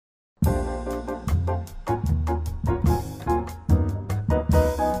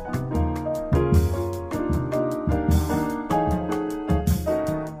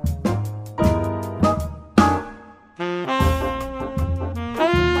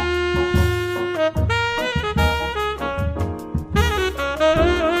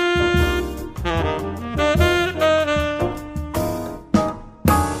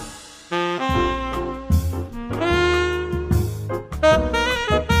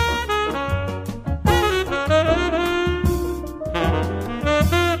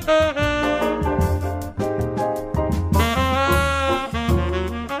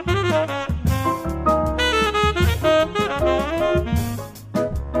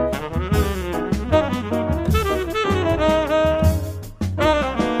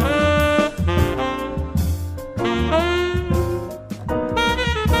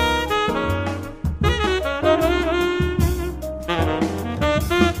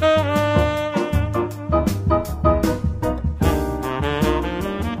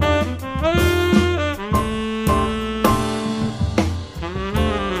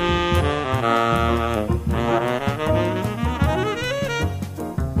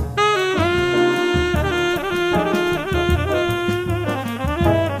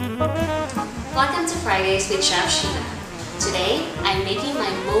Fridays with Chef Sheilla. Today, I'm making my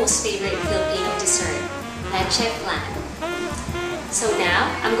most favorite Filipino dessert, Leche Flan. So now,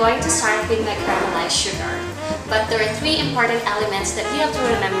 I'm going to start with my caramelized sugar. But there are three important elements that you have to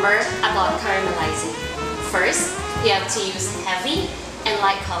remember about caramelizing. First, you have to use heavy and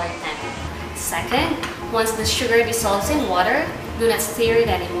light colored pan. Second, once the sugar dissolves in water, do not stir it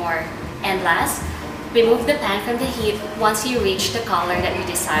anymore. And last, remove the pan from the heat once you reach the color that you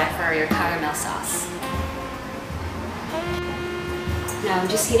desire for your caramel sauce. Now I'm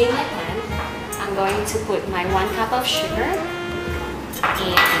just heating my pan. I'm going to put my 1 cup of sugar and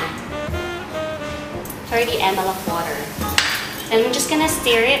 30 ml of water. And I'm just gonna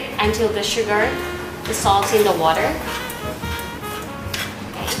stir it until the sugar dissolves in the water.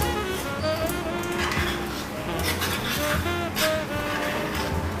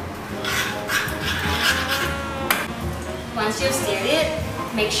 Once you've stirred it,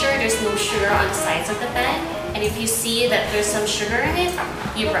 make sure there's no sugar on the sides of the pan. And if you see that there's some sugar in it,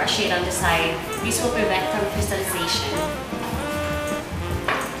 you brush it on the side. This will prevent from crystallization.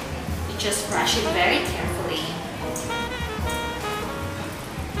 You just brush it very carefully.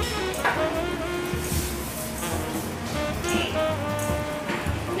 Okay.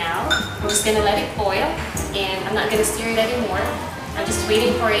 Now, I'm just gonna let it boil, and I'm not gonna stir it anymore. I'm just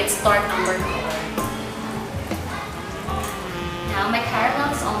waiting for its dark amber color. Now my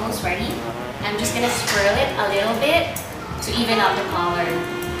caramel is almost ready. I'm just gonna swirl it a little bit to even out the color.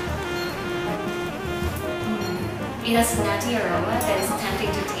 It has a nutty aroma that is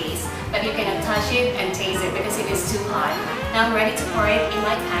tempting to taste, but you cannot touch it and taste it because it is too hot. Now I'm ready to pour it in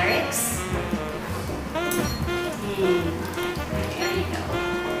my Pyrex. There you go.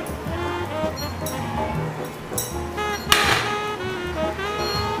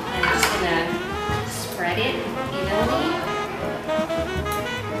 I'm just gonna spread it evenly.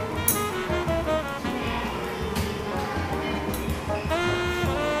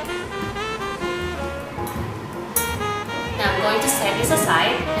 Now I'm going to set this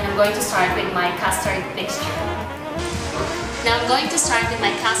aside and I'm going to start with my custard mixture.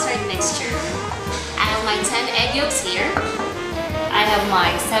 I have my 10 egg yolks here. I have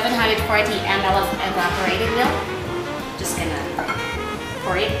my 740 ml of evaporated milk. Just gonna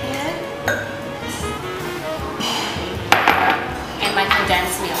pour it in. And my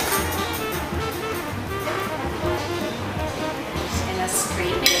condensed milk. Just gonna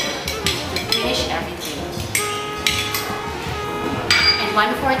scrape it to finish everything.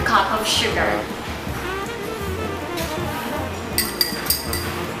 1/4 cup of sugar.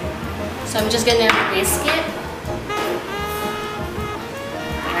 So I'm just gonna whisk it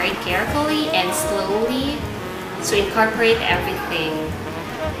very carefully and slowly to incorporate everything.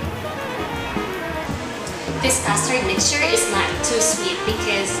 This custard mixture is not too sweet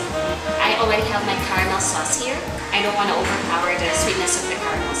because I already have my caramel sauce here. I don't want to overpower the sweetness of the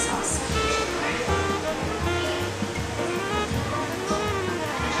caramel sauce.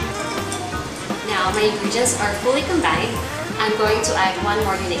 Now my ingredients are fully combined. I'm going to add one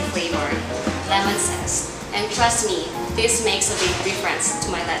more unique flavor, lemon zest. And trust me, this makes a big difference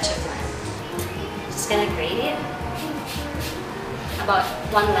to my leche flan. Just gonna grate it. About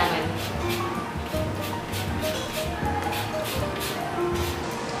 1 lemon.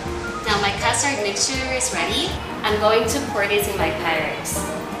 Now my custard mixture is ready. I'm going to pour this in my Pyrex.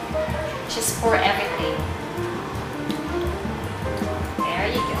 Just pour everything. There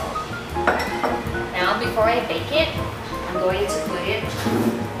you go. Now, before I bake it, I'm going to put it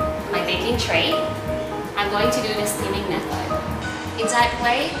in my baking tray. I'm going to do the steaming method. In that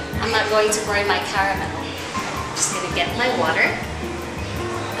way, I'm not going to pour in my caramel. I'm just going to get my water.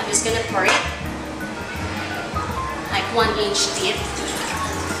 I'm just going to pour it like 1-inch deep.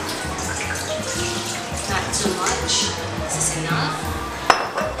 Not too much. This is enough.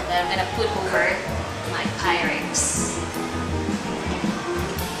 And then I'm going to put over my Pyrex.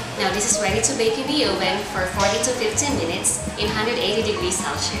 Now this is ready to bake in the oven for 40 to 15 minutes in 180 degrees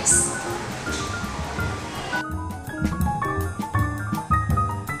Celsius.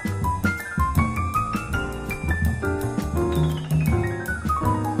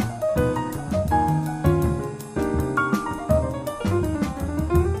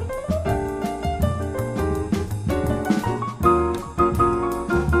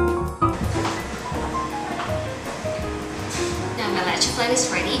 Flan is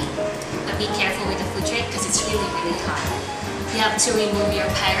ready, but be careful with the food tray because it's really hot. You have to remove your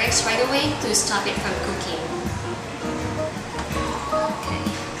Pyrex right away to stop it from cooking. Okay,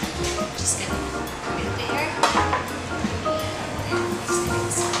 just gonna put it there.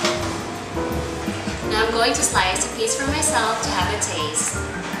 Now I'm going to slice a piece for myself to have a taste.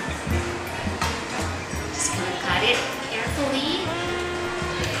 pat it carefully.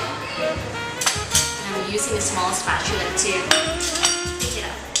 And I'm using a small spatula to pick it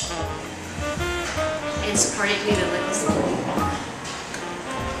up and support it with a little spoon.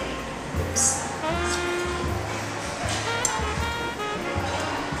 Oops.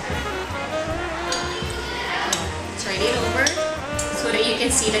 Turn it over so that you can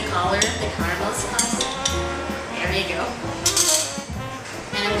see the color of the caramel sauce. There you go.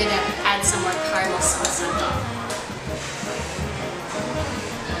 And I'm gonna add some more caramel sauce on top.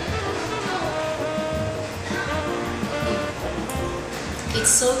 It's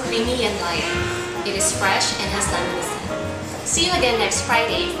so creamy and light. It is fresh and has lemon. See you again next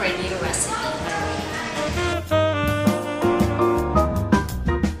Friday for a new recipe.